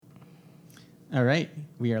All right,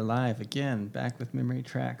 we are live again, back with Memory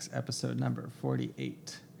Tracks, episode number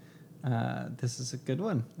 48. This is a good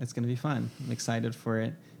one. It's going to be fun. I'm excited for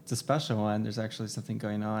it. It's a special one. There's actually something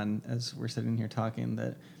going on as we're sitting here talking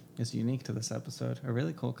that is unique to this episode. A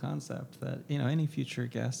really cool concept that, any future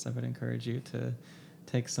guests, I would encourage you to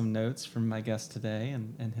take some notes from my guest today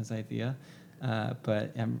and his idea.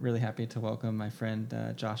 But I'm really happy to welcome my friend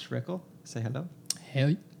Josh Rickel. Say hello.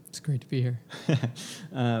 Hey, it's great to be here.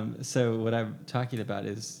 So what I'm talking about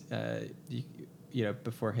is,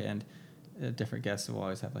 beforehand, different guests will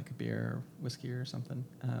always have like a beer or whiskey or something,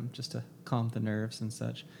 just to calm the nerves and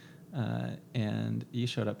such. And you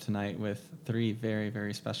showed up tonight with three very,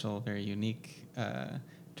 very special, very unique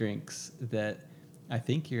drinks that I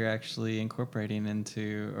think you're actually incorporating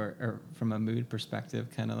into, or from a mood perspective,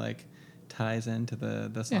 kind of like ties into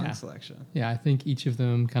the song selection. Yeah, I think each of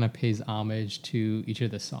them kind of pays homage to each of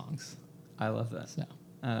the songs. I love that. So,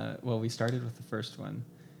 well, we started with the first one,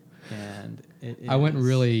 and I went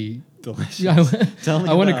really delicious.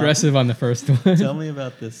 I went aggressive on the first one. Tell me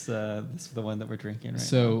about this. This is the one that we're drinking right now.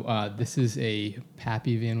 So this is a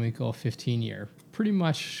Pappy Van Winkle 15-year. Pretty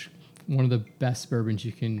much one of the best bourbons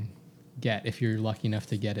you can get if you're lucky enough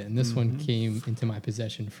to get it. And this one came into my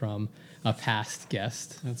possession from a past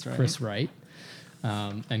guest, That's right. Chris Wright.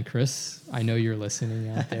 And Chris, I know you're listening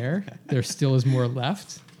out there. There still is more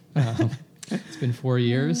left. It's been 4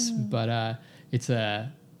 years, but it's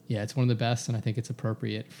one of the best, and I think it's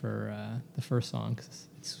appropriate for the first song because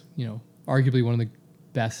it's arguably one of the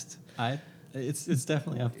best. It's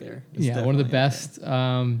definitely up there. One of the best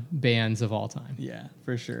bands of all time. Yeah,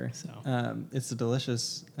 for sure. So it's a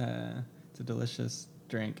delicious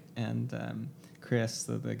drink, and Chris,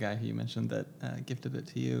 the guy who you mentioned that gifted it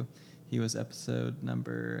to you, he was episode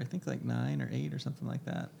number I think like 9 or 8 or something like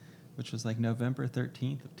that, which was like November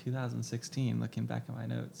 13th of 2016. Looking back at my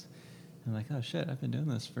notes, I'm like, oh shit, I've been doing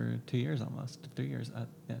this for 2 years almost. 3 years.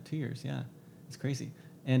 2 years. Yeah, it's crazy.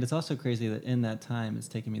 And it's also crazy that in that time, it's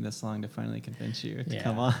taken me this long to finally convince you to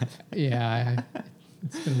come on. Yeah,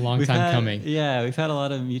 it's been a long time coming. Yeah, we've had a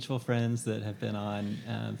lot of mutual friends that have been on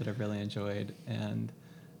that I've really enjoyed. And,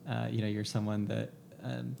 you're someone that,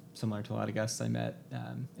 similar to a lot of guests I met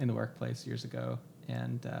in the workplace years ago.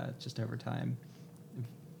 And just over time,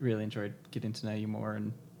 really enjoyed getting to know you more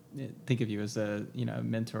and think of you as a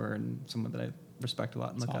mentor and someone that I respect a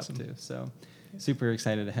lot and look up to. So super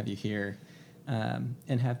excited to have you here.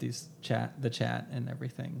 And have the chat and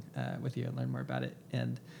everything with you and learn more about it.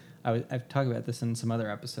 And I've talked about this in some other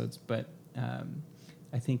episodes, but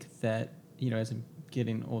I think that, as I'm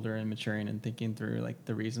getting older and maturing and thinking through like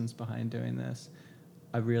the reasons behind doing this,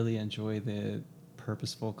 I really enjoy the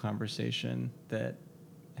purposeful conversation that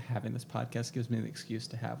having this podcast gives me the excuse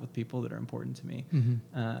to have with people that are important to me.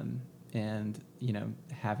 Mm-hmm. And,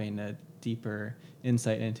 having a deeper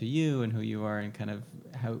insight into you and who you are and kind of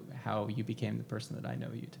how you became the person that I know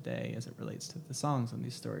you today as it relates to the songs and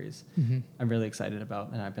these stories. Mm-hmm. I'm really excited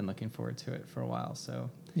about, and I've been looking forward to it for a while.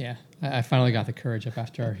 So yeah, I finally got the courage up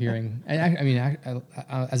after hearing. I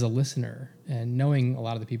as a listener and knowing a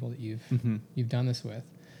lot of the people that you've done this with,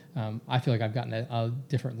 I feel like I've gotten a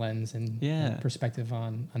different lens and perspective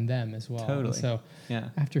on them as well. Totally. And so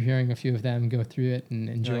after hearing a few of them go through it and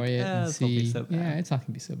enjoy it and see, it's not going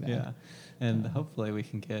to be so bad. Yeah. And hopefully we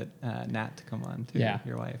can get Nat to come on too,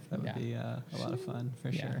 your wife. That would be a lot of fun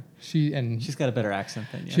for sure. She's got a better accent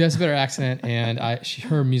than you. She has a better accent, and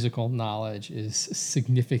her musical knowledge is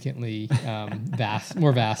significantly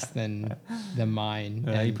more vast than mine.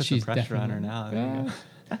 And you put some pressure on her now.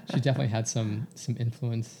 She definitely had some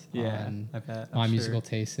influence on my musical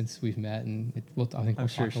taste since we've met, and I think we'll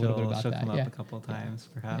talk a little bit about she'll that. Come up a couple of times,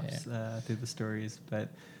 perhaps, through the stories. But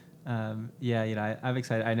I'm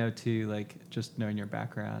excited. I know too, like just knowing your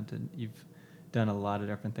background, and you've done a lot of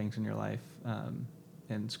different things in your life,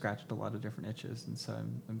 and scratched a lot of different itches, and so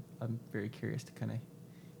I'm very curious to kind of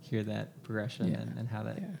hear that progression and how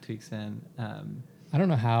that tweaks in. I don't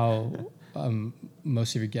know how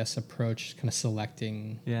most of your guests approach kind of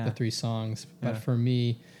selecting the 3 songs, but for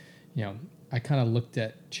me, I kind of looked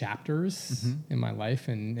at chapters in my life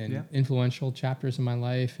and influential chapters in my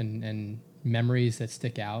life and memories that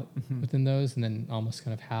stick out within those, and then almost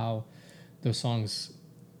kind of how those songs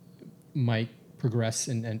might progress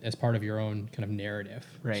and as part of your own kind of narrative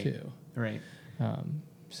too. Right.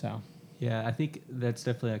 Yeah, I think that's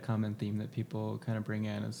definitely a common theme that people kind of bring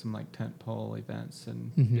in as some like tentpole events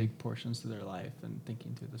and big portions of their life and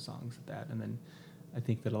thinking through the songs of that. And then I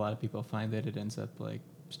think that a lot of people find that it ends up like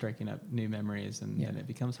striking up new memories and then it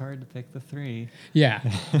becomes hard to pick the 3. Yeah.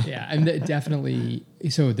 And definitely.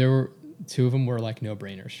 So there two of them were like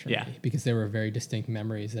no-brainers for me because they were very distinct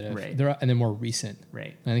memories that have, and they're more recent.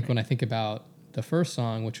 Right. And I think when I think about the first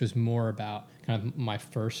song, which was more about kind of my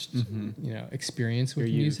first, experience with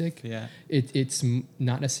music, it's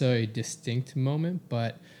not necessarily a distinct moment,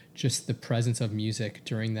 but just the presence of music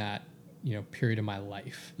during that, period of my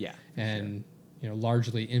life. Yeah. And,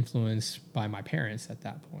 largely influenced by my parents at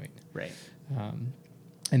that point. Right.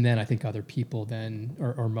 And then I think other people then,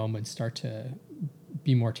 or moments start to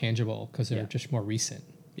be more tangible because they're just more recent.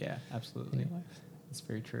 Yeah, absolutely. That's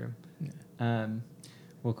very true. Yeah.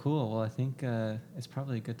 Well, cool. Well, I think it's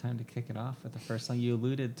probably a good time to kick it off with the first song. You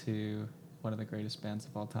alluded to one of the greatest bands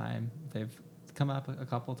of all time. They've come up a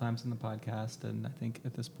couple times in the podcast, and I think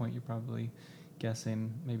at this point you're probably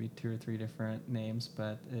guessing maybe 2 or 3 different names,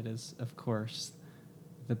 but it is, of course,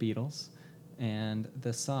 the Beatles. And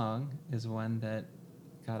the song is one that,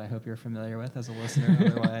 God, I hope you're familiar with as a listener.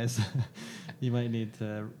 Otherwise, you might need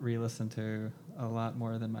to re-listen to a lot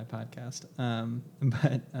more than my podcast.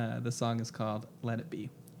 But the song is called Let It Be.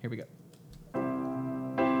 Here we go.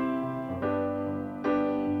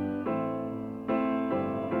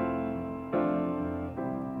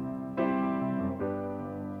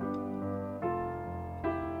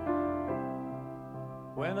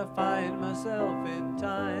 When I find myself in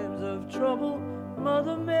times of trouble,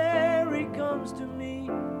 Mother Mary comes to me,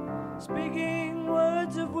 speaking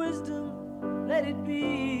words of wisdom, let it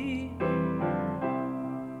be.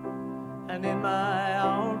 And in my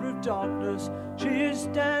hour of darkness, she is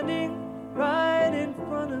standing right in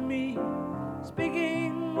front of me,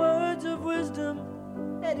 speaking words of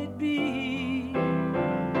wisdom, let it be.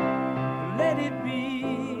 Let it be,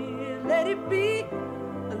 let it be,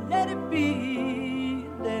 let it be,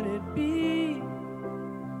 let it be.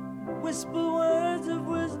 Whisper words of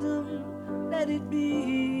wisdom, let it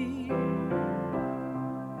be.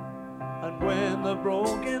 And when the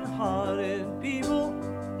broken-hearted people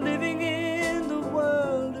living in the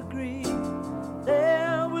world agree,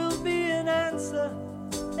 there will be an answer,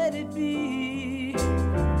 let it be.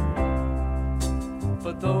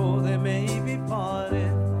 But though they may be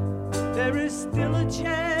parted, there is still a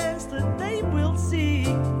chance that they will see.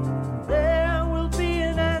 There will be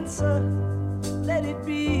an answer, let it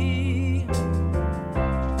be.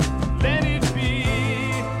 Let it be,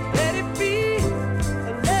 let it be,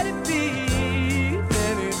 let it be,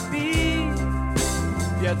 let it be.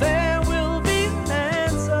 Yeah, there will be an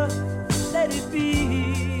answer, let it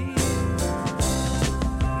be.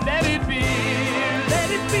 Let it be, let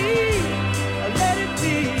it be, let it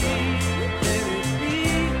be, let it be.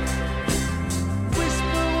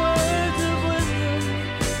 Whisper words of wisdom,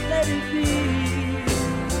 let it be.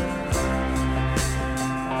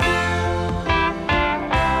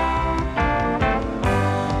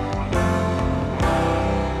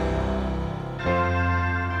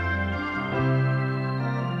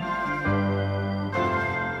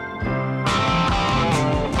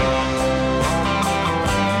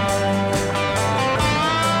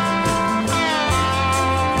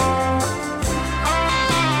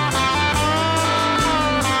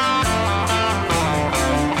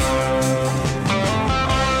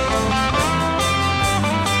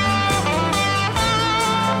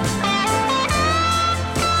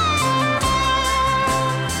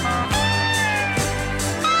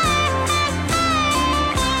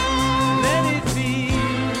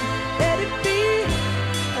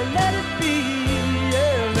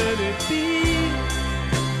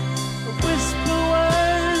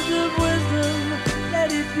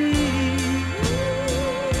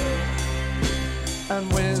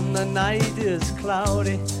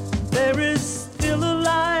 Cloudy, there is still a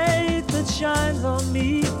light that shines on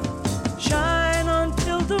me. Shine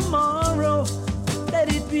until tomorrow,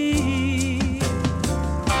 let it be.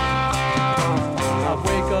 I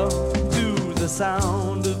wake up to the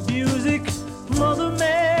sound of music. Mother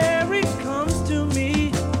Mary comes to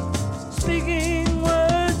me, speaking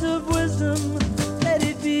words of wisdom, let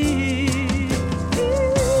it be.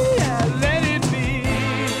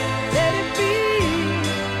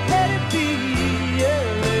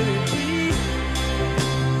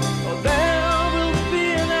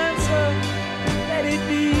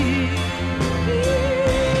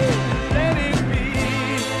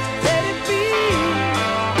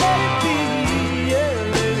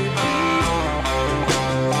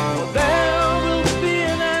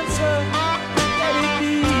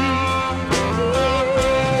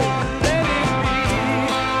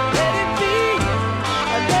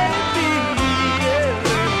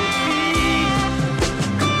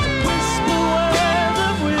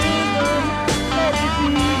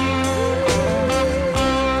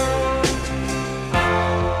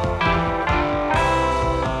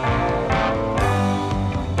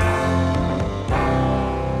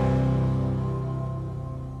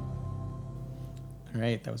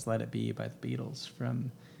 right. That was Let It Be by the Beatles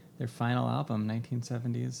from their final album,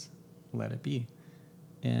 1970s, Let It Be.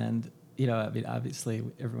 And, you know, I mean, obviously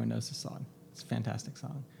everyone knows the song. It's a fantastic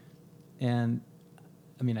song. And,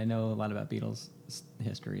 I mean, I know a lot about Beatles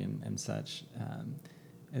history and such,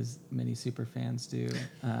 as many super fans do.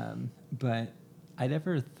 But I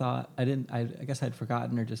never thought, I guess I'd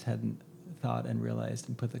forgotten or just hadn't thought and realized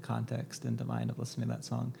and put the context into mind of listening to that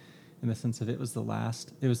song, in the sense of it was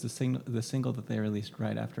the single that they released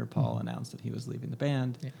right after Paul announced that he was leaving the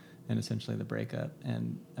band, and essentially the breakup.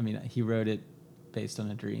 And I mean, he wrote it based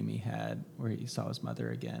on a dream he had where he saw his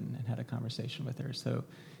mother again and had a conversation with her. So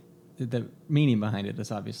the meaning behind it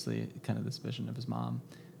is obviously kind of this vision of his mom.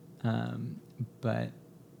 But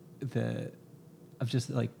of just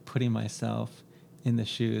like putting myself in the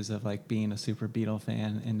shoes of like being a super Beatle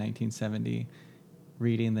fan in 1970,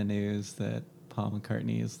 reading the news that Paul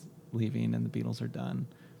McCartney is leaving and the Beatles are done,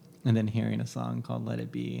 and then hearing a song called Let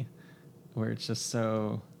It Be, where it's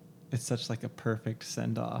such like a perfect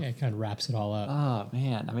send off. Yeah, it kind of wraps it all up. Oh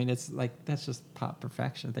man, I mean, it's like, that's just pop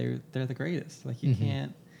perfection. They're the greatest. Like you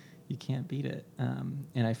can't beat it.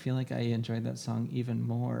 And I feel like I enjoyed that song even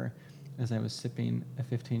more as I was sipping a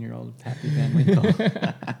 15-year-old Pappy Van Winkle.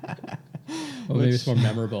 Well, maybe it's more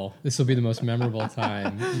memorable. This will be the most memorable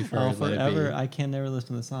time you've heard Let It Be. Forever, I can never listen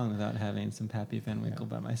to the song without having some Pappy Van Winkle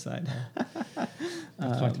by my side.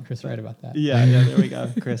 I'll talk to Chris Wright about that. Yeah, there we go.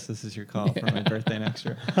 Chris, this is your call for my birthday next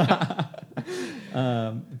year.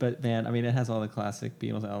 But man, I mean, it has all the classic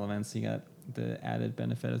Beatles elements. You got the added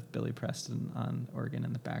benefit of Billy Preston on organ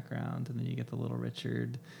in the background, and then you get the Little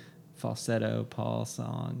Richard falsetto Paul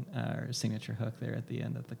song or signature hook there at the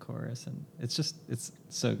end of the chorus, and it's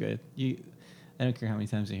so good. I don't care how many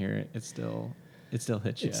times you hear it, it still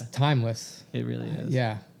hits you. It's timeless. It really is.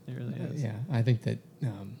 Yeah, it really is. Yeah, I think that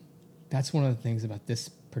that's one of the things about this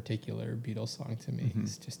particular Beatles song to me.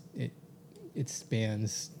 It's just it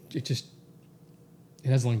spans. It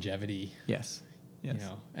has longevity. Yes. You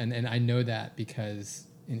know, and I know that because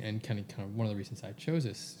and kind of one of the reasons I chose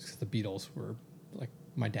this is because the Beatles were like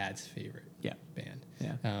my dad's favorite band.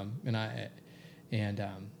 Yeah. And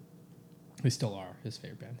we still are his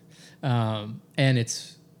favorite band. And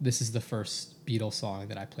this is the first Beatles song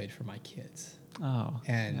that I played for my kids. Oh.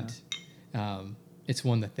 And it's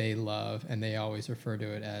one that they love, and they always refer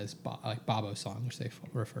to it as like Bobo's song, which they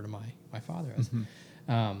refer to my father as.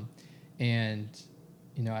 And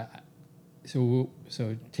you know, so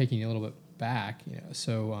taking you a little bit back, you know,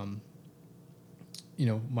 so you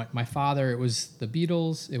know, my father, it was the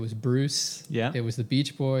Beatles, it was Bruce, it was the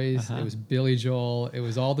Beach Boys, it was Billy Joel, it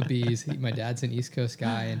was all the Bees. My dad's an East Coast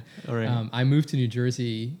guy, and I moved to New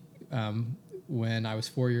Jersey when I was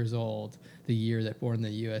 4 years old, the year that Born in the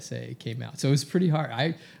USA came out. So it was pretty hard.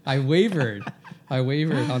 I wavered. I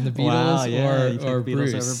wavered on the Beatles or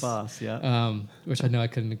Bruce. Beatles over Boss, which I know I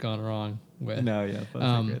couldn't have gone wrong with. No, both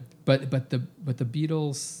are good. But the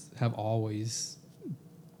Beatles have always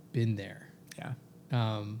been there. Yeah.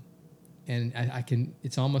 And I can,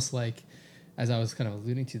 it's almost like, as I was kind of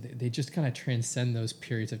alluding to, they just kind of transcend those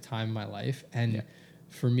periods of time in my life. And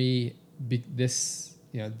for me, this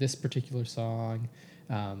particular song,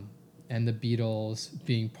 and the Beatles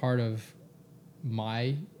being part of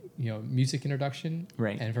my, music introduction,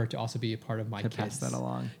 right, and for it to also be a part of my kids. Pass that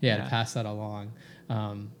along. To pass that along,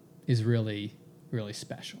 is really, really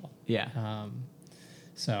special. Yeah.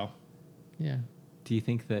 So, yeah. Do you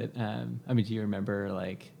think that, do you remember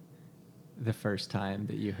like the first time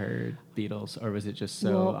that you heard Beatles, or was it just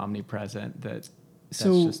so omnipresent that that's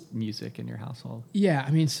just music in your household? Yeah,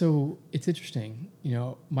 so it's interesting.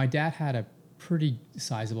 My dad had a pretty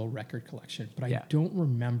sizable record collection, but I don't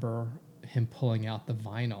remember him pulling out the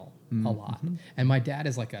vinyl a lot. And my dad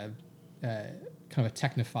is like a kind of a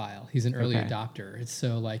technophile. He's an early adopter. It's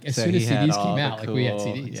so like as soon as CDs came out, like we had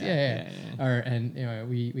CDs. And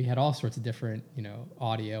we had all sorts of different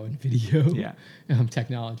audio and video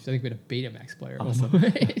technology. I think we had a Betamax player. Awesome.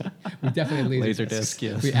 We definitely had Laserdisc.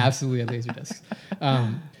 Yes. We absolutely had Laserdiscs.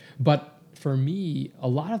 But for me, a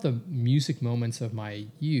lot of the music moments of my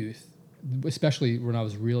youth, especially when I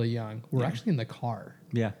was really young, were actually in the car.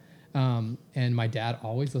 Yeah. And my dad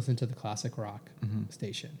always listened to the classic rock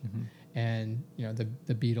station. And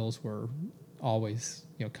the Beatles were always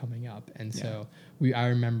coming up, and so I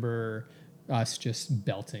remember us just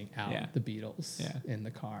belting out the Beatles in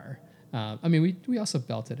the car. We also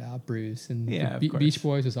belted out Bruce, and the Beach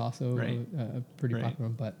Boys was also pretty popular,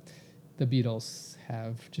 but the Beatles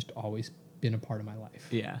have just always been a part of my life.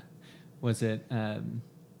 Yeah. Was it?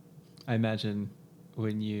 I imagine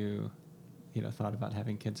when you thought about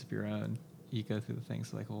having kids of your own, you go through the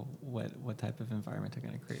things like, well, what type of environment am I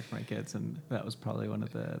going to create for my kids? And that was probably one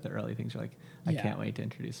of the early things. You're like, I can't wait to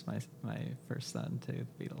introduce my first son to the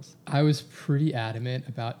Beatles. I was pretty adamant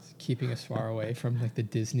about keeping us far away from like the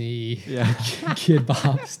Disney Kid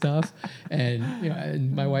Bop stuff, and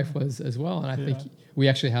and my wife was as well. And I think we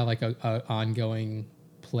actually have like a ongoing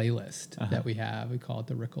playlist that we have. We call it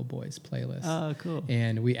the Rickle Boys playlist. Oh, cool.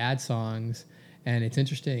 And we add songs, and it's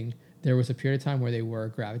interesting. There was a period of time where they were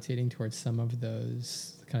gravitating towards some of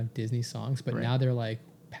those kind of Disney songs, but now they're like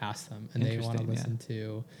past them, and they want to listen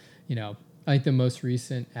to, I think the most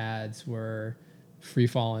recent ads were "Free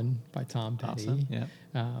Fallin'" by Tom Petty. Awesome. Yeah.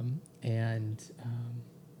 And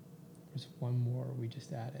there's one more we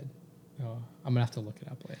just added. Oh, I'm gonna have to look it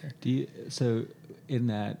up later.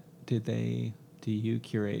 Do you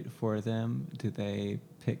curate for them? Do they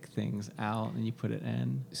pick things out and you put it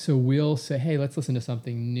in? So we'll say, hey, let's listen to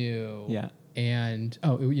something new. Yeah. And,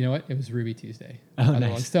 you know what? It was Ruby Tuesday. Oh, by the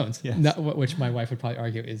Rolling Stones. Yes. Which my wife would probably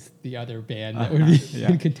argue is the other band that would be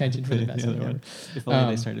in contention for the best of the order. If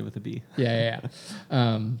only they started with a B. Yeah.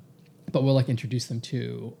 But we'll like introduce them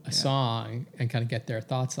to a song and kind of get their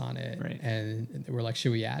thoughts on it. Right. And we're like,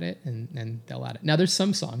 should we add it? And they'll add it. Now there's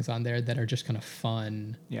some songs on there that are just kind of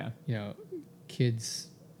fun. Yeah. Kids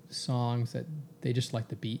songs that they just like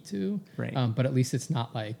the beat to. Right. But at least it's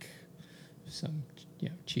not like some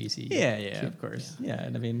cheesy. Yeah, of course. Yeah.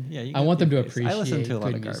 And I mean, I want them to appreciate. I listen to a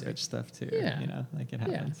lot of music. garbage stuff too. Yeah. Like it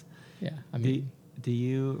happens. Yeah. I mean, do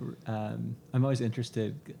you? I'm always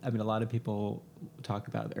interested. I mean, a lot of people talk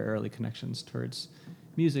about their early connections towards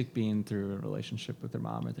music being through a relationship with their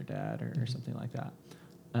mom or their dad or something like that.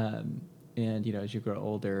 And as you grow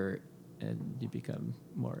older and you become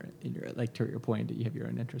more in your, like, to your point, that you have your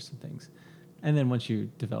own interests in things, and then once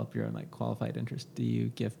you develop your own like qualified interest, do you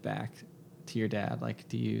give back to your dad? Like,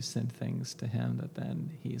 do you send things to him that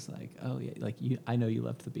then he's like, oh yeah, like I know you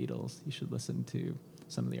loved the Beatles, you should listen to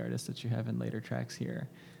some of the artists that you have in later tracks here,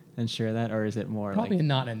 and share that? Or is it more probably like,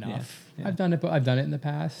 not enough? Yeah. I've done it, but I've done it in the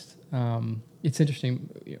past. It's interesting.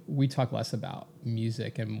 We talk less about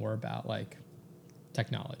music and more about like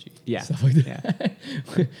technology, stuff like that.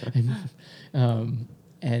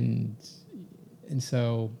 And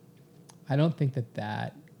so I don't think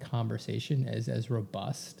that conversation is as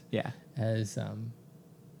robust as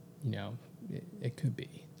it could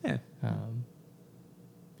be.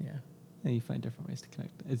 And you find different ways to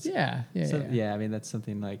connect. It's, I mean, that's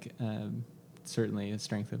something like certainly it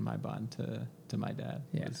strengthened my bond to my dad.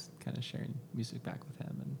 Was kind of sharing music back with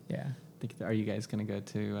him. And are you guys going to go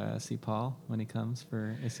to see Paul when he comes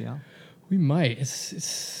for ACL? We might.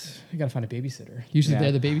 It's we got to find a babysitter. Usually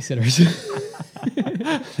they're the babysitters.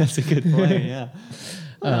 That's a good point. Yeah.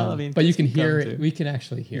 Well, I mean, but you can hear it. We can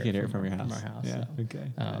actually hear. You can hear it from your house. From our house. Yeah. So.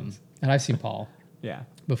 Okay. Nice. And I've seen Paul.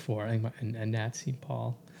 Before, I think and Nat's seen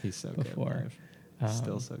Paul. He's so before. Good.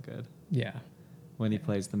 Still so good. Yeah. When he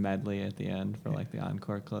plays the medley at the end for like the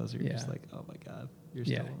encore closer, you're just like, oh my God, you're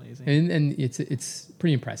still amazing. And it's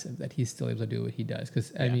pretty impressive that he's still able to do what he does.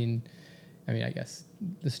 Because I mean, I guess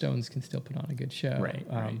the Stones can still put on a good show, right?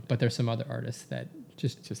 But there's some other artists that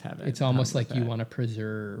just have it. It's almost like you want to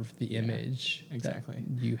preserve the image exactly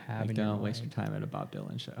you have. Like, don't waste your time at a Bob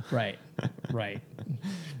Dylan show. Right.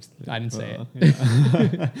 I didn't say it.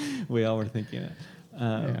 Yeah. We all were thinking it.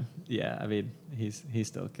 I mean, he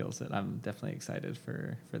still kills it. I'm definitely excited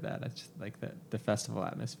for that. I just like that the festival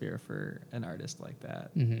atmosphere for an artist like that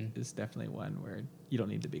is definitely one where you don't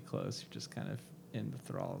need to be close. You're just kind of in the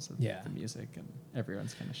thralls of the music, and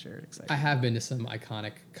everyone's kind of shared excitement. I have been to some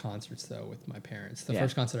iconic concerts though with my parents. The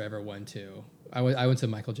first concert I ever went to, I went to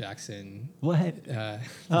Michael Jackson. What? At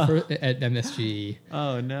MSG.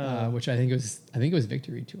 Oh no! Which I think it was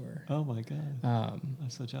Victory Tour. Oh my God! I'm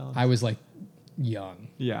so jealous. I was like young.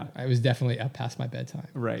 Yeah. I was definitely up past my bedtime.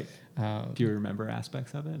 Right. Do you remember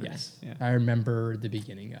aspects of it? Yes. Yeah. I remember the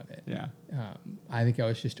beginning of it. Yeah. I think I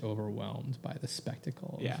was just overwhelmed by the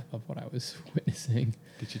spectacle of what I was witnessing.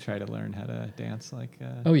 Did you try to learn how to dance like?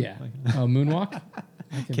 Moonwalk?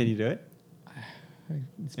 Can you do it?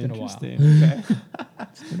 It's been a while. Okay.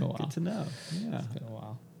 It's been a while. Good to know. Yeah. It's been a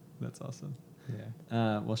while. That's awesome.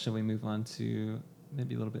 Yeah. Well, shall we move on to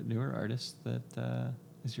maybe a little bit newer artists that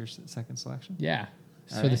is your second selection? Yeah.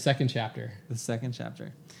 So the second chapter. The second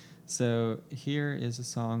chapter. So here is a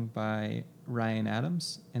song by Ryan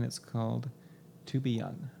Adams, and it's called "To Be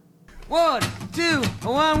Young." 1, 2,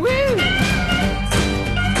 1, woo!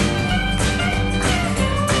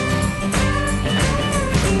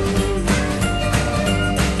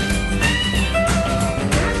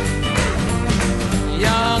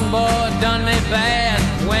 Young boy done me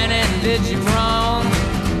bad when it did you wrong.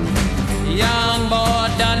 Young boy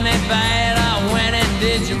done me bad.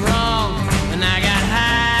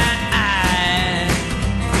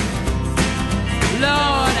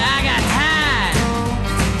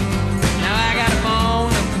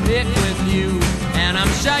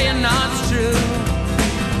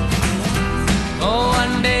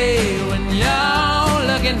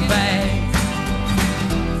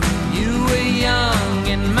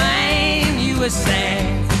 were sad.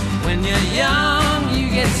 When you're young,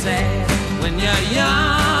 you get sad. When you're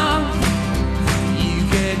young, you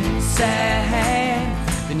get sad.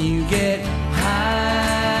 Then you get high.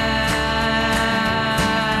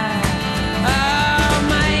 Oh,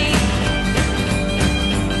 man.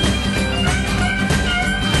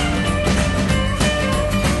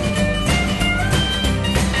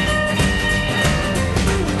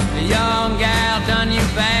 A young gal done you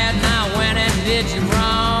bad, now when it did you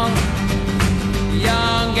wrong.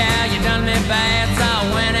 Young gal, you done me bad, so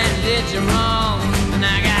I went and did you wrong. And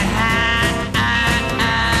I got high,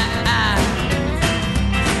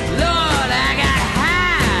 Lord, I got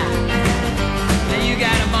high. Now you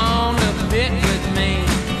got a bone to pick with me,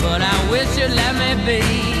 but I wish you'd let me be.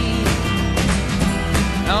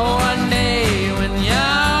 Oh, one day when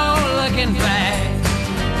you're looking back,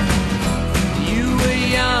 you were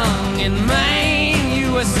young and man,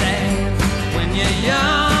 you were sad. When you're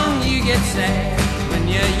young, you get sad. When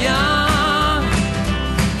you're young,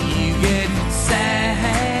 you get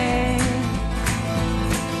sad.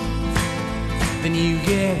 Then you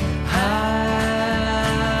get high.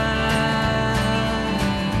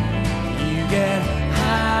 You get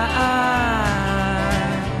high.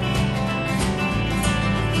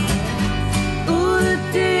 Ooh, the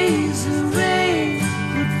days of rain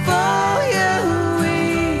would fall your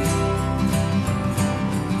way.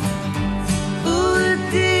 Ooh, the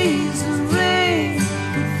days of rain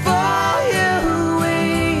would fall your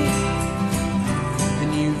way.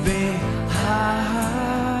 Then you'd be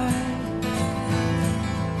high,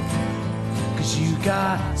 'cause you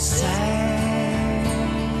got sad.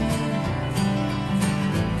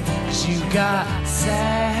 'Cause you got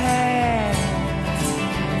sad.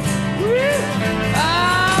 Woo!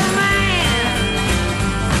 Oh, man.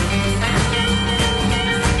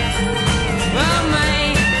 Oh,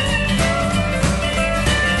 man.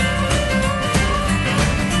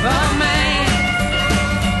 Oh, man.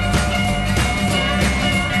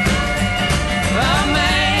 Oh, man.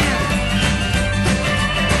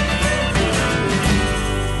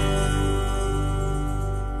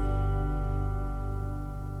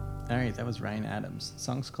 All right, that was Ryan Adams. The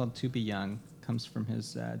song's called To Be Young. Comes from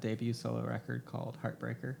his debut solo record called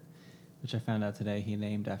Heartbreaker, which I found out today he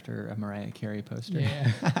named after a Mariah Carey poster.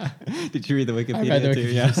 Yeah. Did you read the Wikipedia I read the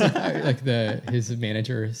too? Wikipedia. Like his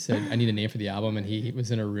manager said, I need a name for the album, and he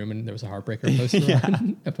was in a room and there was a Heartbreaker poster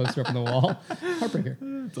a poster up on the wall. Heartbreaker.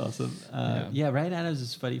 That's awesome. Yeah, Ryan Adams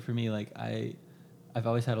is funny for me. Like I've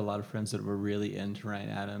always had a lot of friends that were really into Ryan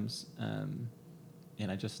Adams, and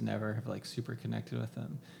I just never have like super connected with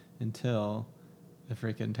them until the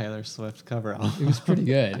freaking Taylor Swift cover album. It was pretty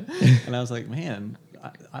good. And I was like, man,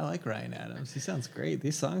 I like Ryan Adams. He sounds great.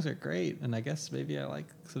 These songs are great. And I guess maybe I like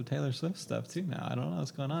some Taylor Swift stuff too now. I don't know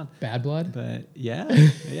what's going on. Bad Blood? But yeah,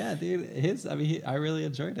 dude, I really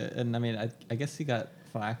enjoyed it. And I mean, I guess he got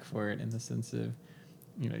flack for it in the sense of,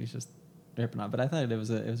 he's just ripping on. But I thought it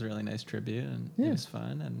was a really nice tribute, and it was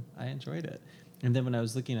fun, and I enjoyed it. And then when I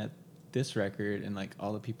was looking at this record and like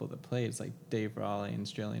all the people that played, it's like Dave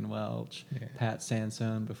Rawlings, Jillian Welch, Pat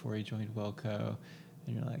Sansone before he joined Wilco,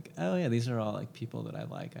 and you're like, oh yeah, these are all like people that I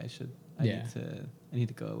like. I need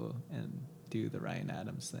to go and do the Ryan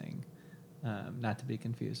Adams thing, not to be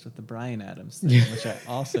confused with the Bryan Adams thing, which I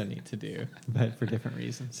also need to do, but for different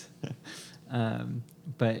reasons.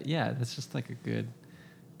 But yeah, that's just like a good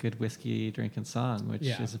whiskey drinking song, which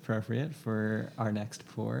is appropriate for our next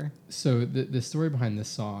pour. So the story behind this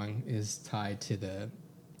song is tied to the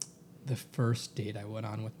first date I went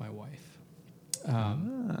on with my wife.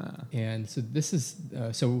 And so this is,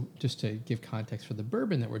 so just to give context for the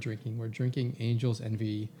bourbon that we're drinking Angel's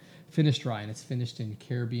Envy finished rye, and it's finished in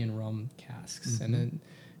Caribbean rum casks. Mm-hmm. And then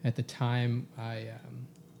at the time I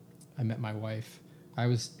met my wife, I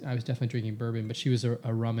was definitely drinking bourbon, but she was a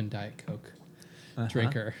rum and Diet Coke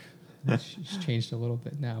drinker. She's changed a little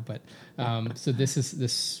bit now, but so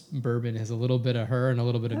this bourbon has a little bit of her and a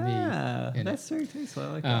little bit of me. That's very tasteful. I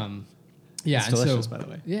like that. Yeah, it's delicious, by the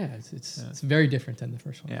way. Yeah, it's very different than the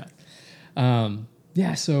first one.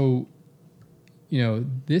 Yeah. So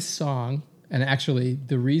this song, and actually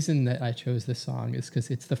the reason that I chose this song is because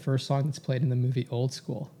it's the first song that's played in the movie Old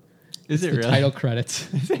School. Is it the really? Title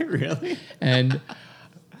credits. Is it really? And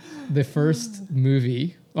the first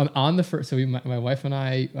movie on the first, so my wife and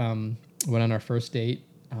I went on our first date,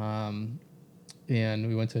 and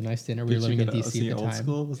we went to a nice dinner. We were living in DC at the time. Old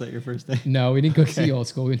School? Was that your first date? No, we didn't go see Old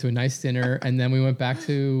School. We went to a nice dinner, and then we went back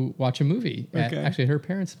to watch a movie at her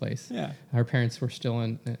parents' place. Yeah, her parents were still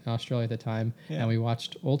in Australia at the time, and we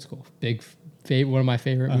watched Old School. One of my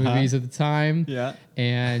favorite movies at the time. Yeah,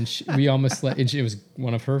 and we almost it was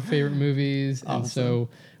one of her favorite movies, awesome. And so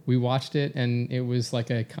we watched it, and it was like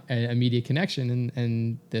a immediate connection,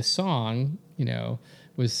 and this song, you know,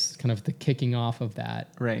 was kind of the kicking off of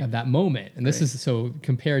that of that moment. And this is so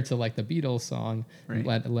compared to like the Beatles song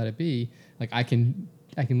Let It Be, like I can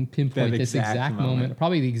pinpoint this exact moment,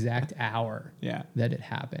 probably the exact hour that it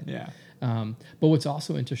happened. But what's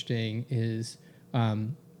also interesting is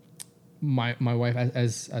my wife,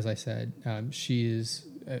 as I said, she is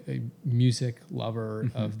a music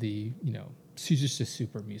lover of the, you know, she's just a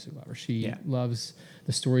super music lover. She loves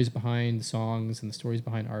the stories behind the songs and the stories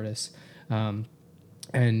behind artists.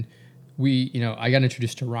 And we, you know, I got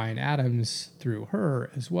introduced to Ryan Adams through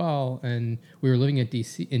her as well. And we were living in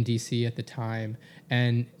DC at the time.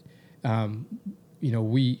 And, you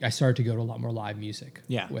know, I started to go to a lot more live music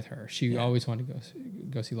with her. She always wanted to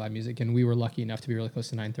go see live music. And we were lucky enough to be really close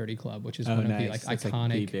to 930 Club, which is one of the like iconic, like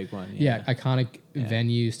the big one. Iconic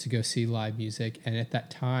venues to go see live music. And at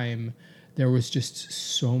that time, there was just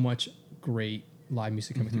so much great live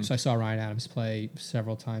music coming through. So I saw Ryan Adams play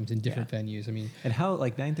several times in different venues. I mean, and how,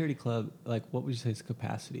 like 930 Club, like what would you say is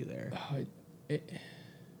capacity there?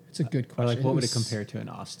 It's a good question. Or like what would it compare to in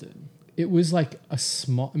Austin? It was like a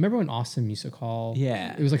small. Remember when Austin Music Hall?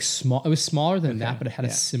 Yeah, it was like small. It was smaller than that, but it had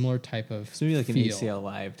a similar type of. So maybe like an ACL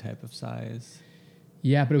Live type of size.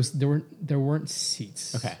 Yeah, but it was there weren't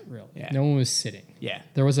seats. Okay, really. Yeah. No one was sitting. Yeah,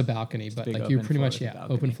 there was a balcony, but like you were pretty much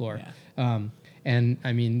open floor. Yeah. And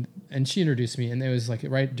I mean, and she introduced me, and it was like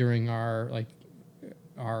right during our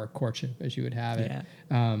courtship, as you would have it.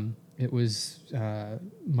 Yeah. It was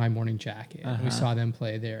My Morning Jacket. We saw them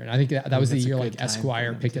play there, and I think that was the year like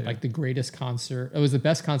Esquire picked it like the greatest concert. It was the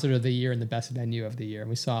best concert of the year and the best venue of the year, and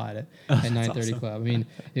we saw it at 930 awesome. Club. I mean,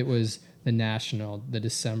 it was the National, the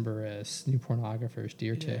Decemberists, New Pornographers,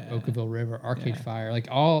 Deer Tick, Oakville River, Arcade Fire, like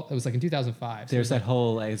all. It was like in 2005. So there's that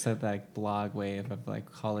whole like blog wave of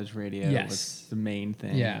like college radio was the main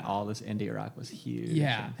thing. Yeah, and all this indie rock was huge.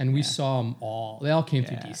 Yeah, and we saw them all. They all came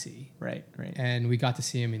through DC. Right. And we got to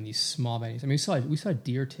see them in these small venues. I mean, we saw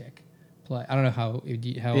Deer Tick play. I don't know how.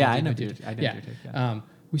 Yeah, I know Deer Tick. Deer Tick. Yeah.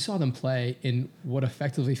 We saw them play in what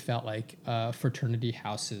effectively felt like fraternity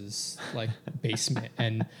houses, like basement,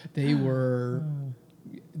 and they were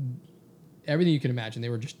everything you can imagine. They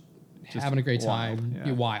were just having a great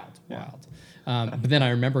time, wild. But then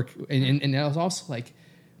I remember, and it was also like,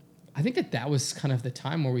 I think that was kind of the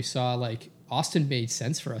time where we saw like Austin made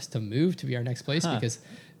sense for us to move to be our next place because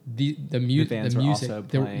the music,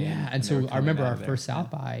 and so I remember our first South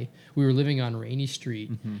by, we were living on Rainy Street,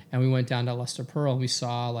 and we went down to Lester Pearl, and we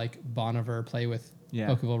saw like Bon Iver play with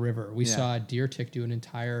Oakville River. We saw Deer Tick do an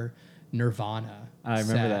entire Nirvana. I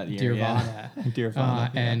remember that year.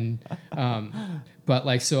 Deervana. And but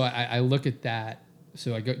like, so I look at that.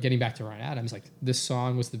 So getting back to Ryan Adams, like this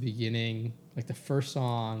song was the beginning, like the first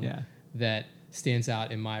song that stands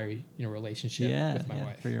out in my relationship with my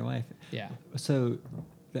wife. For your wife. Yeah. So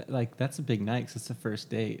that's a big night because it's the first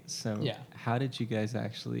date. So how did you guys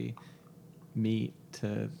actually meet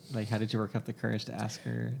how did you work up the courage to ask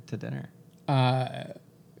her to dinner?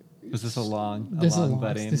 Was this a long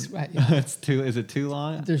budding? Is it too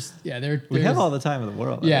long? We have all the time in the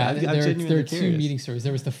world. Yeah, there are two meeting stories.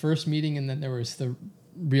 There was the first meeting, and then there was the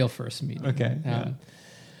real first meeting. Okay.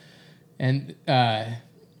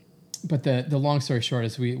 But the long story short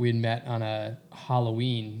is we had met on a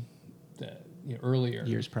Halloween earlier,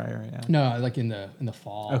 years prior. Yeah. No, like in the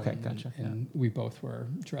fall. Okay, gotcha. And we both were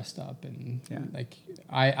dressed up, and like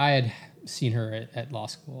I had seen her at law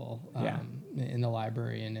school in the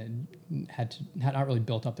library, and had not really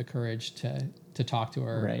built up the courage to talk to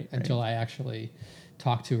her until I actually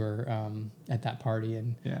talked to her at that party,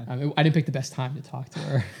 and I didn't pick the best time to talk to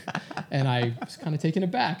her, and I was kind of taken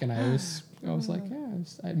aback, and I was like,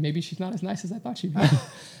 maybe she's not as nice as I thought she'd be,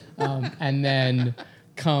 and then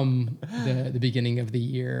come the beginning of the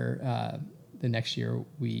year, the next year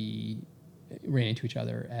we ran into each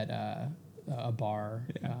other at a bar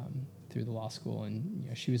through the law school, and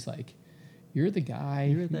she was like, "You're the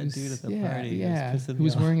guy. You're that dude at the party, who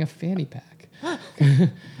was wearing a fanny pack." I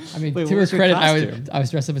mean, to her credit, I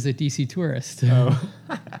was dressed up as a DC tourist. Oh.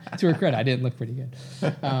 To her credit, I didn't look pretty good.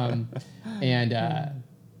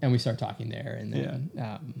 And we started talking there, and then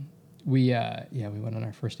we went on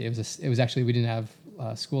our first date. It was actually, we didn't have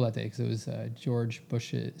school that day because it was George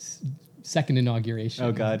Bush's second inauguration.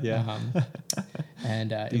 Oh God, yeah.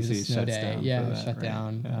 And it was a snow day. Yeah, it was shut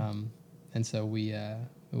down. And so we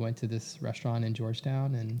went to this restaurant in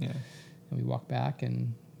Georgetown, and we walked back,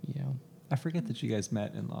 and I forget that you guys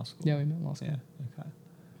met in law school. Yeah, we met in law school.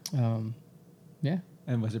 Yeah. Okay.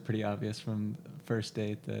 And was it pretty obvious from first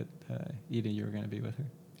date that you were going to be with her?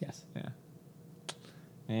 Yes. Yeah.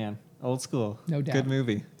 Man, Old school. No doubt. Good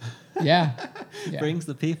movie. Yeah. Brings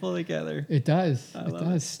the people together. It does. It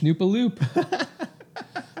does. Snoop a loop.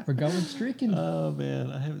 We're going streaking. Oh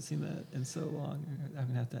man, I haven't seen that in so long. I'm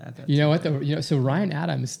gonna have to add that. You know what? So Ryan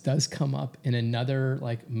Adams does come up in another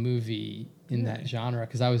like movie in that genre,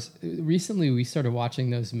 because recently we started watching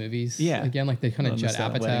those movies. Yeah. Again, like they kind of Judd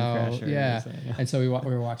Apatow. Yeah. And so we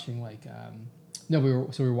were watching like we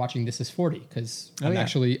were watching This Is 40 because I'm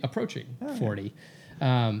actually approaching 40.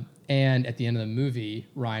 Yeah. And at the end of the movie,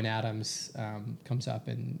 Ryan Adams comes up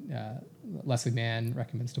and Leslie Mann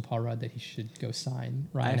recommends to Paul Rudd that he should go sign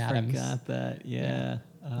Ryan Adams. I forgot that. Yeah.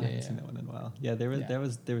 I haven't seen that one in a while. Yeah, there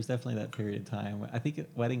was definitely that period of time when I think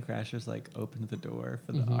Wedding Crashers like opened the door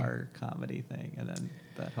for the R comedy thing, and then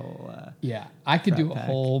that whole I could do a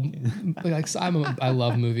whole like I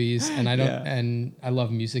love movies, and I don't and I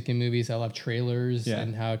love music in movies. I love trailers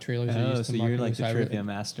and how trailers are used to market. You're like the trivia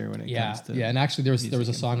master when it comes to and actually there was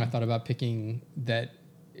a song I thought about picking that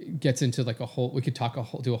gets into like a whole. We could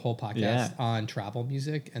do a whole podcast on travel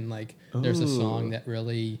music, and like there's a song that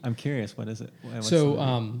really. I'm curious. What is it?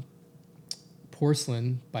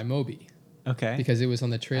 Porcelain by Moby. Okay. Because it was on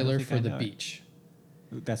the trailer for The Beach.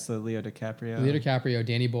 That's the Leo DiCaprio,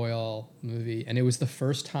 Danny Boyle movie, and it was the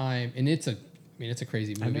first time. And it's a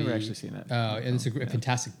crazy movie. I've never actually seen it. And it's a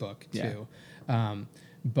fantastic book too.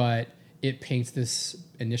 But it paints this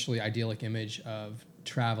initially idyllic image of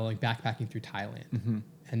traveling, backpacking through Thailand,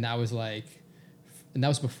 and that was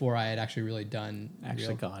before I had actually really gone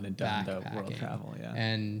and done the world travel. Yeah,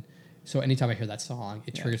 and so anytime I hear that song,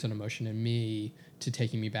 it triggers an emotion in me to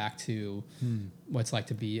taking me back to what it's like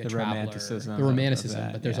to be a traveler. The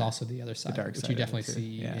romanticism, but there's also the other side, which you definitely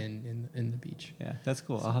see in The Beach. Yeah, that's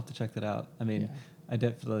cool. I'll have to check that out. I mean,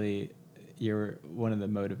 you're one of the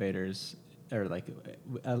motivators, or like,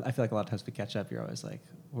 I feel like a lot of times we catch up, you're always like,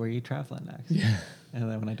 where are you traveling next? Yeah. And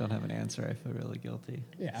then when I don't have an answer, I feel really guilty.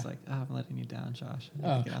 Yeah. It's like, I'm letting you down, Josh.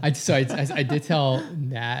 I did tell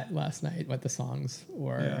Nat last night what the songs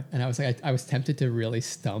were, and I was like, I was tempted to really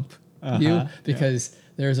stump you, because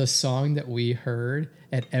there's a song that we heard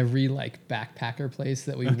at every like backpacker place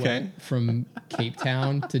that we went from Cape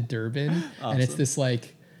Town to Durban, and it's this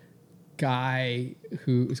like guy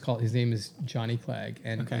his name is Johnny Clegg,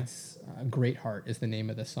 and it's Great Heart is the name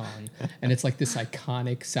of the song, and it's like this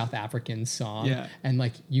iconic South African song, and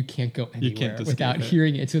like you can't go anywhere without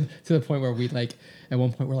hearing it, to the point where we like at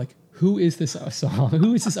one point we're like, who is this song?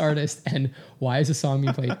 Who is this artist, and why is the song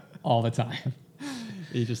being played all the time?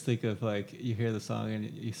 You just think of like, you hear the song and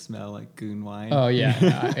you smell like goon wine. Oh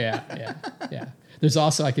yeah. There's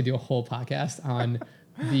also, I could do a whole podcast on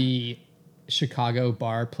the Chicago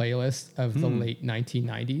bar playlist of the late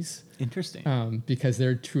 1990s. Interesting. Because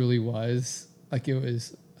there truly was like, I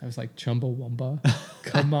was like Chumbawamba,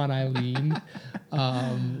 Come On Eileen.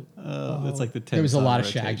 That's like the 10 there was a lot of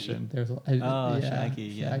rotation.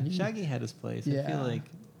 Shaggy. Shaggy. Shaggy had his place. I feel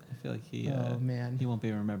like he he won't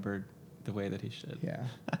be remembered the way that he should. Yeah.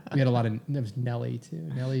 We had a lot of, there was Nelly too.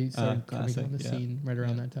 Nelly started coming on the scene right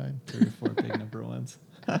around that time. 3 or 4 big number ones.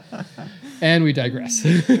 And we digress.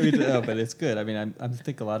 But it's good. I mean, I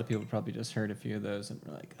think a lot of people probably just heard a few of those and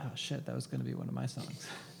were like, oh shit, that was going to be one of my songs.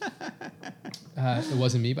 It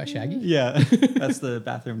Wasn't Me by Shaggy? Yeah. That's the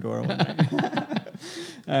bathroom door one. Right?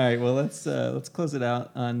 All right. Well, let's close it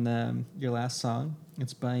out on your last song.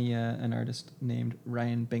 It's by an artist named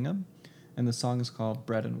Ryan Bingham, and the song is called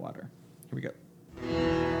Bread and Water. Here we go.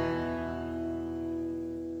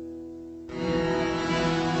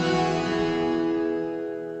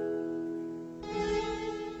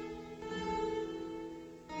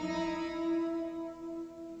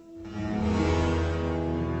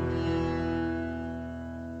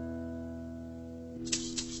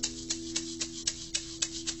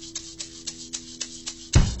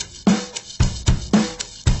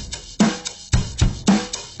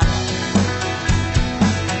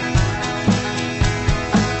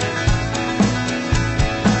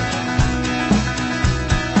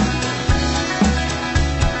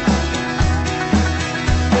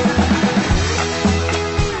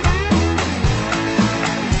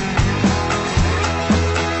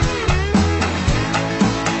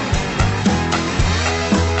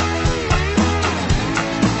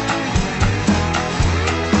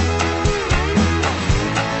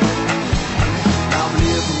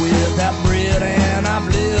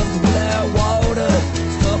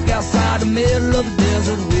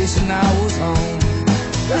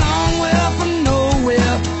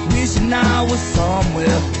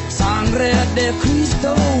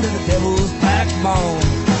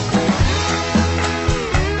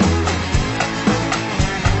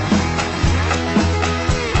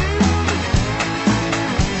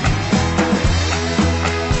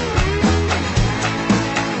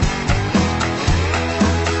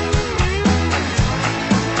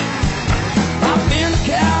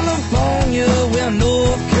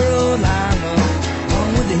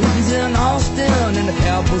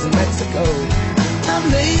 hills of Mexico.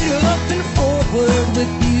 I'm laid up in Fort Worth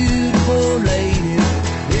with beautiful ladies.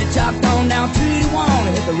 Hitchhiked on down 281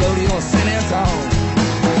 and hit the rodeo in San Antonio.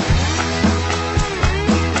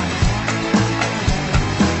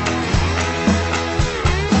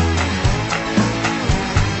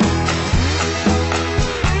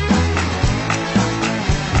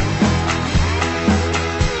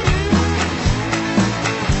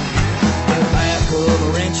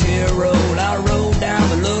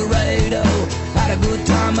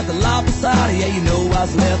 At the La Posada, yeah, you know I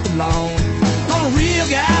was left alone. On a real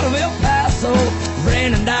guy out of El Paso,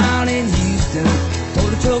 ran down in Houston.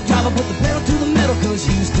 Told the truck driver, put the pedal to the metal, cause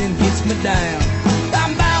Houston gets me down.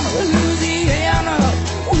 I'm bound to Louisiana,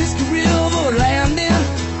 Whiskey River landing,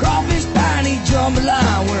 crawfish, piney,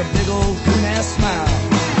 jambalaya, wear a big old coon-ass smile.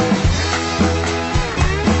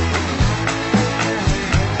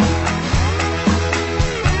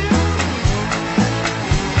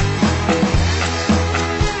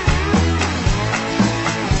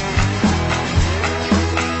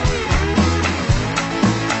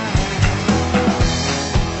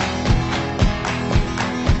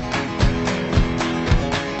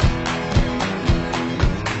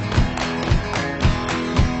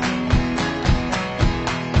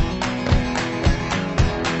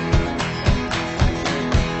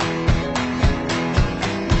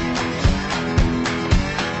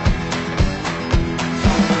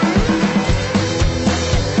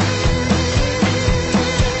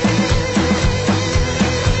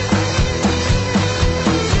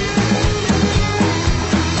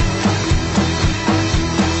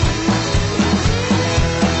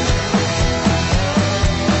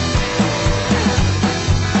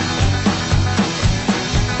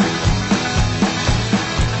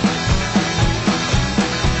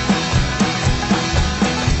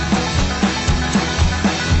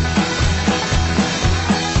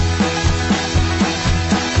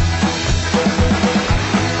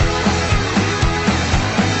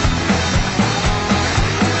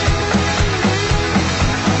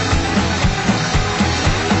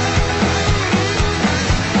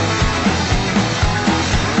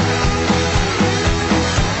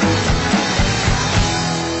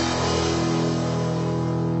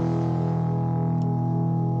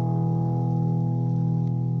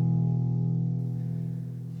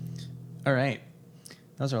 All right.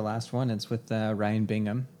 That was our last one. It's with Ryan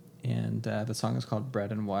Bingham, and the song is called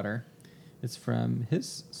Bread and Water. It's from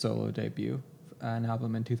his solo debut, an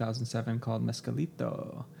album in 2007 called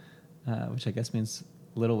Mezcalito, which I guess means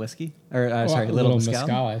little whiskey. Or, little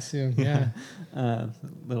mezcal. I assume, yeah.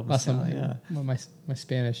 Little mezcal, yeah. Well, my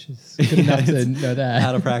Spanish is good enough to know that.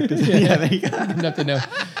 Out of practice. Yeah, there you go. Good enough to know.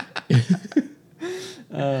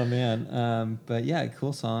 Oh, man. But yeah,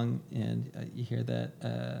 cool song. And you hear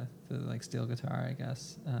that, the like steel guitar, I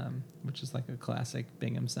guess, which is like a classic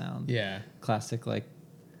Bingham sound. Yeah. Classic, like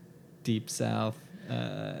deep South,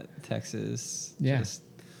 Texas. Yeah. Just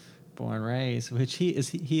born and raised, which he is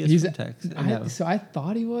from Texas. So I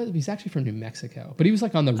thought he was. He's actually from New Mexico, but he was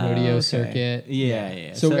like on the rodeo circuit.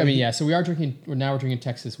 Yeah. So I mean, so we're drinking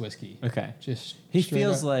Texas whiskey. Okay. Just he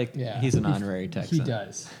feels like he's an honorary Texan. He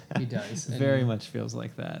does. Very much feels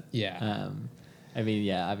like that. Yeah. I mean,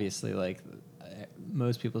 yeah, obviously, like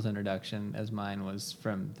most people's introduction, as mine was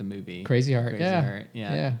from the movie Crazy Heart.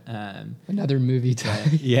 Yeah. Another movie time.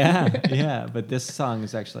 Yeah. But this song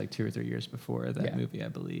is actually like 2 or 3 years before that movie, I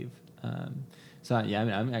believe. So yeah, I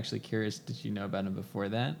mean, I'm actually curious. Did you know about him before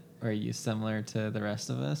that, or are you similar to the rest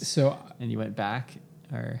of us? And you went back,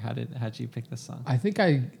 or how'd you pick this song? I think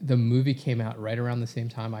the movie came out right around the same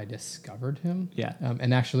time I discovered him. Yeah.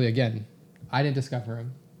 And actually, again, I didn't discover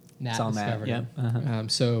him. Nat discovered him. Uh-huh.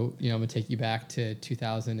 So I'm gonna take you back to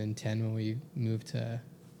 2010 when we moved to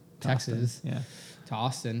Texas. Austin. Yeah. To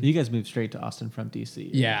Austin. You guys moved straight to Austin from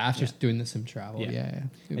DC. Yeah, after doing some travel. Yeah.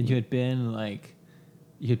 And you had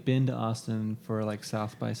been to Austin for like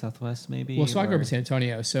South by Southwest, maybe? Well, so I grew up in San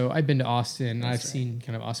Antonio, so I've been to Austin. That's I've seen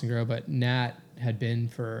kind of Austin grow, but Nat had been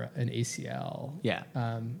for an ACL. Yeah.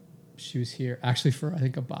 She was here actually for, I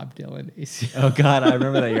think, a Bob Dylan ACL. Oh, God, I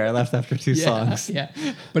remember that year. I left after 2 songs. Yeah.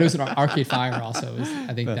 But it was an Arcade Fire also,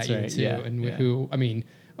 I think, that year, too. And who, I mean,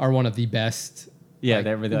 are one of the best. Yeah,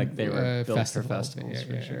 they were built for festivals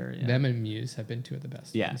for sure. Yeah. Them and Muse have been 2 of the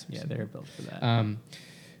best. Yeah, they were built for that.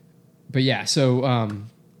 But yeah, so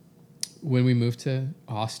when we moved to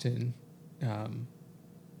Austin,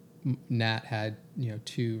 Nat had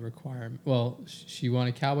 2 requirements. Well, she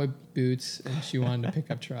wanted cowboy boots and she wanted a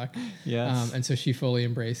pickup truck. Yes. And so she fully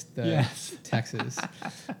embraced the Texas.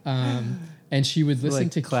 And she would listen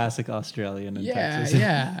to classic Australian and Texas.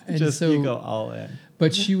 Yeah. And just so you go all in.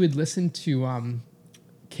 But she would listen to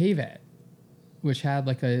KVET, which had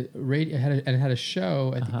like a radio, it had a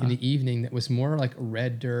show in the evening that was more like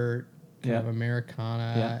Red Dirt, kind of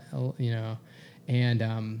Americana, you know, and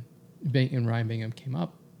Ryan Bingham came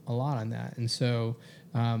up a lot on that. And so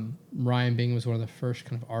Ryan Bingham was one of the first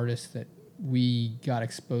kind of artists that we got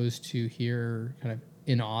exposed to here kind of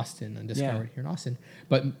in Austin and discovered here in Austin.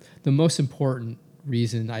 But the most important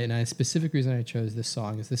reason, and a specific reason I chose this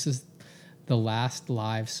song is this is the last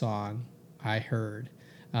live song I heard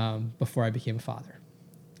before I became a father.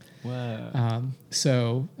 Wow.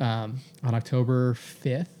 So on October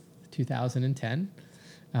 5th, 2010,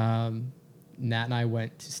 Nat and I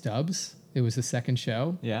went to Stubbs. It was the second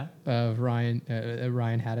show of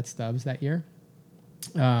Ryan had at Stubbs that year.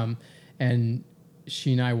 And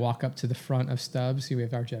she and I walk up to the front of Stubbs. We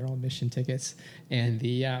have our general admission tickets, and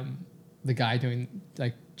the guy doing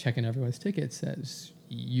like checking everyone's tickets says,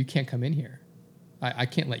 "You can't come in here. I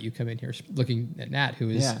can't let you come in here." Looking at Nat,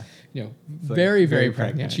 who is you know very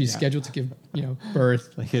pregnant. She's scheduled to give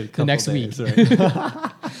birth like the next week,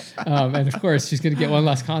 right? And of course she's going to get one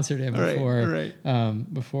last concert in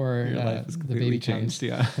before the baby changed.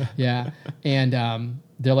 Yeah. And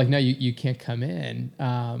they're like, "No, you can't come in.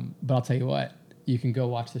 But I'll tell you what, you can go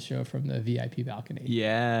watch the show from the VIP balcony."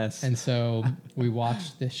 Yes. And so we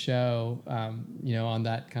watched this show, on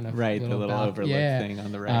that kind of the little overlook thing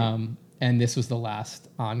on the right. And this was the last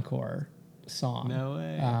encore song. No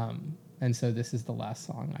way. And so this is the last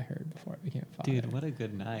song I heard before I became a father. Dude, what a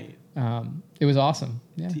good night. It was awesome.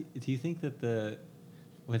 Yeah. Do you think that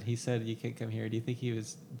when he said you can't come here, do you think he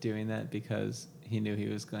was doing that because he knew he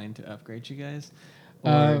was going to upgrade you guys?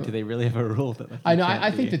 Or do they really have a rule that I know?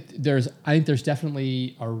 I think that there's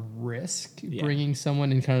definitely a risk bringing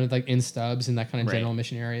someone in kind of like in Stubbs in that kind of general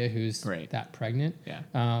mission area who's that pregnant.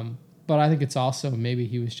 Yeah. But I think it's also maybe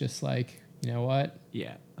he was just like, you know what?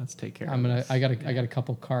 Yeah, let's take care. I got a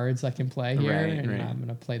couple cards I can play here, and I'm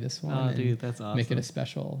gonna play this one. Oh, dude, that's awesome. Make it a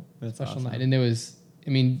special awesome. night. And there was,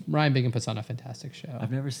 Ryan Bingham puts on a fantastic show.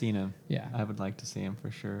 I've never seen him. Yeah, I would like to see him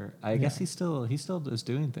for sure. I guess he still is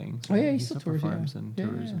doing things. Right? Oh yeah, he still tours. Performs and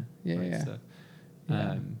tours. Yeah,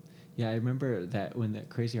 I remember that when that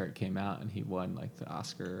Crazy Heart came out and he won like the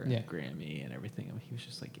Oscar and Grammy and everything. I mean, he was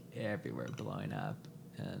just like everywhere blowing up.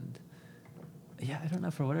 And yeah, I don't know,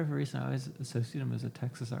 for whatever reason I always associate him as a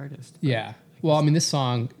Texas artist. Yeah. Well, this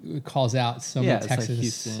song calls out so many Texas. Like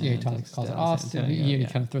Houston, he calls it Austin. He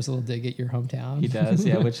kind of throws a little dig at your hometown. He does,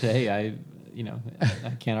 yeah. Which I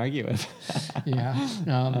can't argue with.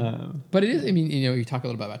 But it is. You talk a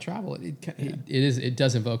little bit about travel. It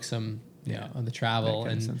does evoke some on the travel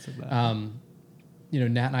and sense of that.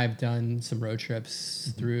 Nat and I have done some road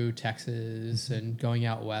trips through Texas and going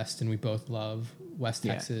out west, and we both love West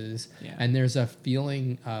Texas. Yeah. And there's a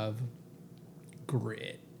feeling of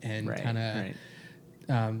grit and kind of,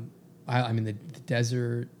 the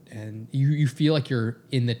desert, and you feel like you're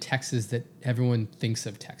in the Texas that everyone thinks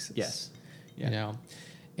of Texas. Yes. Yeah.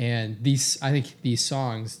 And I think these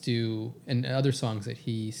songs do, and other songs that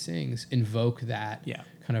he sings invoke that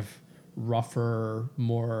kind of rougher,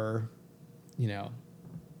 more,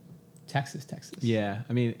 Texas. Yeah,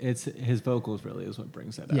 it's his vocals really is what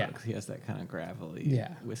brings that out, because he has that kind of gravelly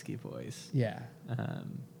whiskey voice. Yeah,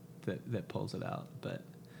 that pulls it out. But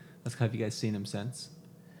have you guys seen him since?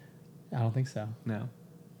 I don't think so. No,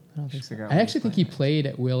 I don't think so. I actually think he played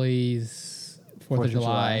at Willie's 4th of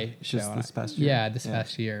July show this past year. Yeah, this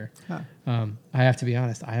past year. Huh. I have to be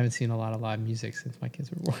honest, I haven't seen a lot of live music since my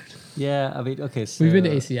kids were born. Yeah, okay, so we've been to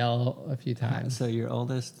ACL a few times. So your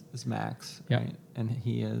oldest is Max, right? And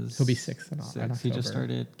he'll be 6 in October. He just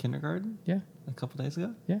started kindergarten. Yeah, a couple days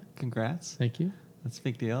ago. Yeah, congrats. Thank you. That's a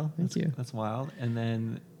big deal. Thank you. That's wild. And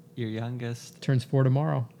then your youngest turns 4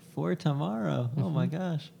 tomorrow. 4 tomorrow. Mm-hmm. Oh my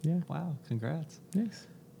gosh. Yeah. Wow. Congrats. Thanks.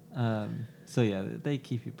 So yeah, they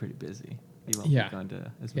keep you pretty busy. You won't be going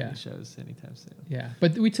to as many shows anytime soon. Yeah,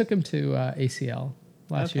 but we took him to ACL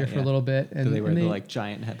last year for a little bit. And do they wear the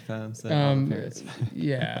giant headphones?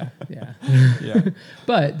 Yeah. Yeah.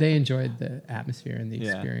 But they enjoyed the atmosphere and the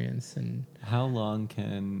experience. And how long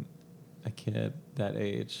can a kid that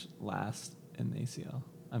age last in the ACL?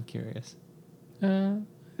 I'm curious. I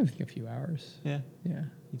think a few hours. Yeah. Yeah.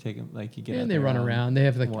 You take them, you get and they run around. They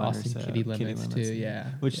have Austin Kitty limits too. Yeah.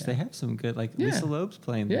 Which they have some good, Lisa Loeb's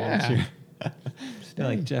playing there this year.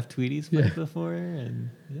 Jeff Tweedy's played before, and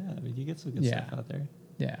you get some good stuff out there.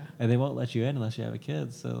 Yeah. And they won't let you in unless you have a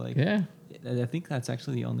kid. So I think that's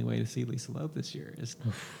actually the only way to see Lisa Loeb this year is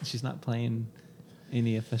she's not playing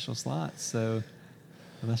any official slots. So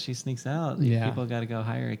unless she sneaks out, people got to go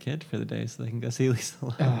hire a kid for the day so they can go see Lisa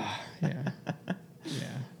Loeb. Yeah.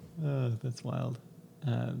 Oh, that's wild.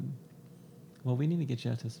 Well, we need to get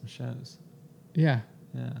you out to some shows. Yeah.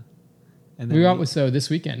 Yeah. And then so this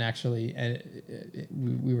weekend actually,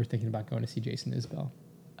 we were thinking about going to see Jason Isbell.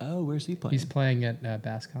 Oh, where's he playing? He's playing at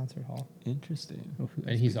Bass Concert Hall. Interesting.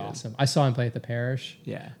 And he's awesome. I saw him play at the Parish.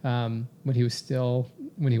 Yeah. When he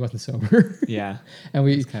wasn't sober. Yeah.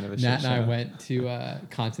 And kind of a Nat and I went to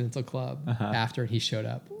Continental Club after, and he showed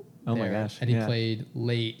up. Oh my gosh. And he played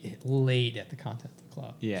late at the Continental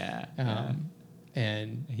Club. Yeah.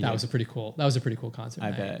 And that was a pretty cool concert.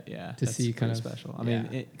 I bet, yeah. To see kind of special. I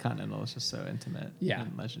mean, Continental is just so intimate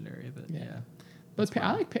and legendary that But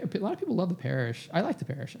a lot of people love the Parish. I like the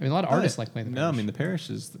Parish. I mean, a lot of artists like playing the Parish. No, I mean the Parish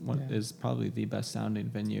is probably the best sounding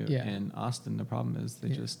venue in Austin. The problem is they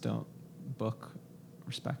just don't book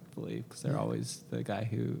respectfully because they're always the guy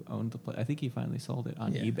who owned the place. I think he finally sold it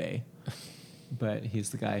on eBay. But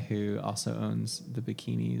he's the guy who also owns the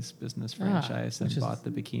Bikinis business franchise and bought the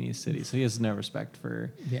Bikini City. So he has no respect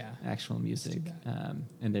for actual music.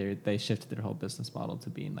 And they shifted their whole business model to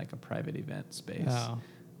being like a private event space. Oh.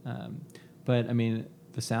 But I mean,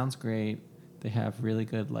 the sound's great. They have really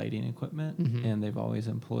good lighting equipment, and they've always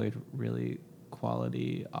employed really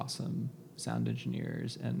quality, awesome sound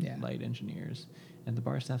engineers and light engineers. And the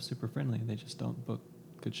bar staff's super friendly. They just don't book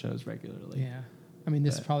good shows regularly. Yeah. I mean,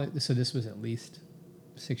 this was at least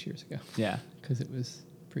 6 years ago. Yeah. Because it was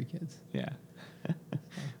pre-kids. Yeah.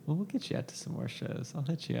 Well, we'll get you out to some more shows. I'll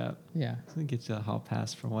hit you up. Yeah. We'll get you a hall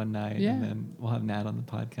pass for one night, Yeah. and then we'll have Nat on the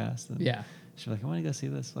podcast. And she's like, I want to go see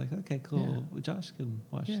this. Like, okay, cool. Yeah. Well, Josh can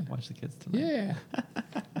watch the kids tonight. Yeah.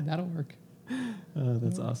 That'll work. Oh,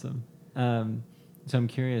 that's awesome. So I'm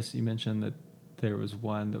curious, you mentioned that there was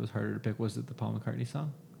one that was harder to pick. Was it the Paul McCartney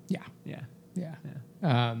song? Yeah. Yeah.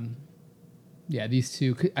 Yeah. Yeah, these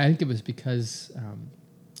two, I think it was because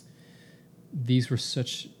these were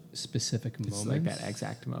such specific moments. Like that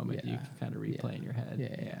exact moment you can kind of replay in your head.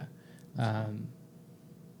 Yeah.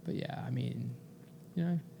 But yeah, I mean,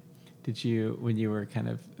 Did you, when you were kind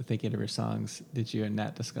of thinking of her songs, did you and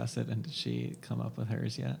Nat discuss it, and did she come up with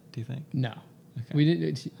hers yet, do you think? No. Okay.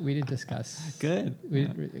 We didn't discuss. Good.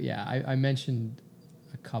 I mentioned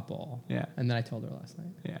a couple. Yeah. And then I told her last night.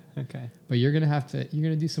 Yeah. Okay. But you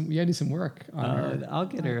gotta do some work on her. I'll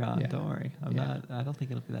get her on. Don't worry. I don't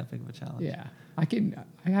think it'll be that big of a challenge. Yeah. I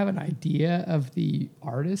have an idea of the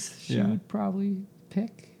artist she would probably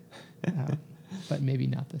pick, but maybe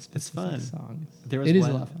not the specific songs. It is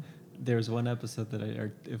a lot of fun. There was one episode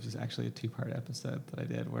it was actually a 2-part episode that I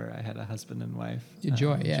did where I had a husband and wife.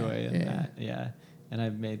 Joy and Matt. Yeah. And I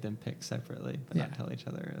made them pick separately, but not tell each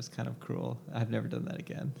other. It was kind of cruel. I've never done that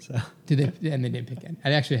again. So did they? And they didn't pick it.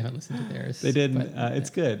 I actually haven't listened to theirs. They didn't. It's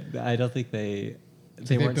good. I don't think they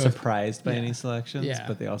weren't surprised by any selections,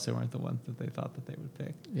 but they also weren't the ones that they thought that they would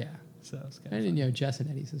pick. Yeah. So it was kind of fun. Jess and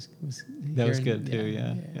Eddie's was that was good too.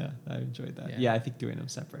 Yeah. I enjoyed that. Yeah, I think doing them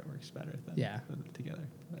separate works better than together.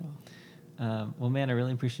 But, well, man, I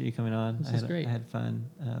really appreciate you coming on. This is great. I had fun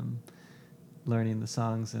learning the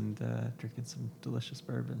songs and drinking some delicious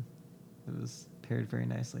bourbon. It was paired very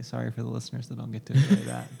nicely. Sorry for the listeners that don't get to enjoy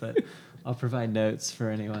that, but I'll provide notes for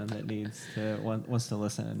anyone that wants to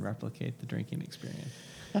listen and replicate the drinking experience.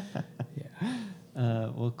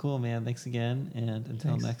 Well, cool, man. Thanks again. And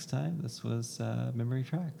until next time, this was Memory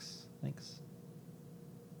Tracks. Thanks.